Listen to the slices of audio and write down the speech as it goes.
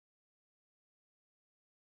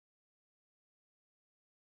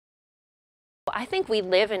I think we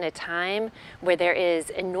live in a time where there is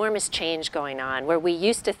enormous change going on, where we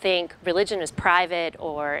used to think religion is private,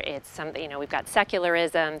 or it's something, we've got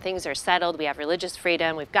secularism, things are settled, we have religious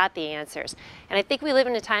freedom, we've got the answers. And I think we live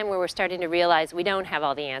in a time where we're starting to realize we don't have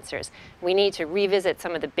all the answers. We need to revisit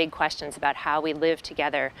some of the big questions about how we live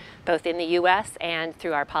together, both in the U.S. and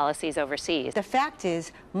through our policies overseas. The fact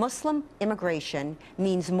is, Muslim immigration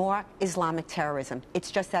means more Islamic terrorism.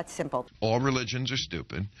 It's just that simple. All religions are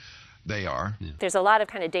stupid. They are. Yeah. There's a lot of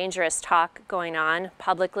kind of dangerous talk going on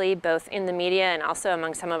publicly, both in the media and also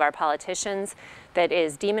among some of our politicians, that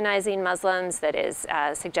is demonizing Muslims, that is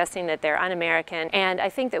suggesting that they're un-American. And I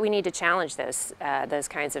think that we need to challenge those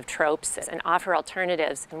kinds of tropes and offer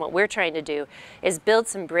alternatives. And what we're trying to do is build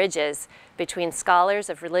some bridges between scholars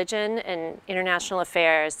of religion and international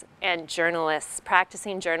affairs and journalists,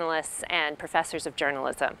 practicing journalists and professors of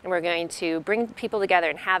journalism. And we're going to bring people together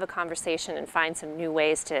and have a conversation and find some new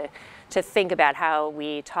ways to think about how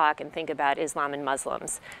we talk and think about Islam and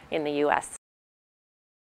Muslims in the U.S.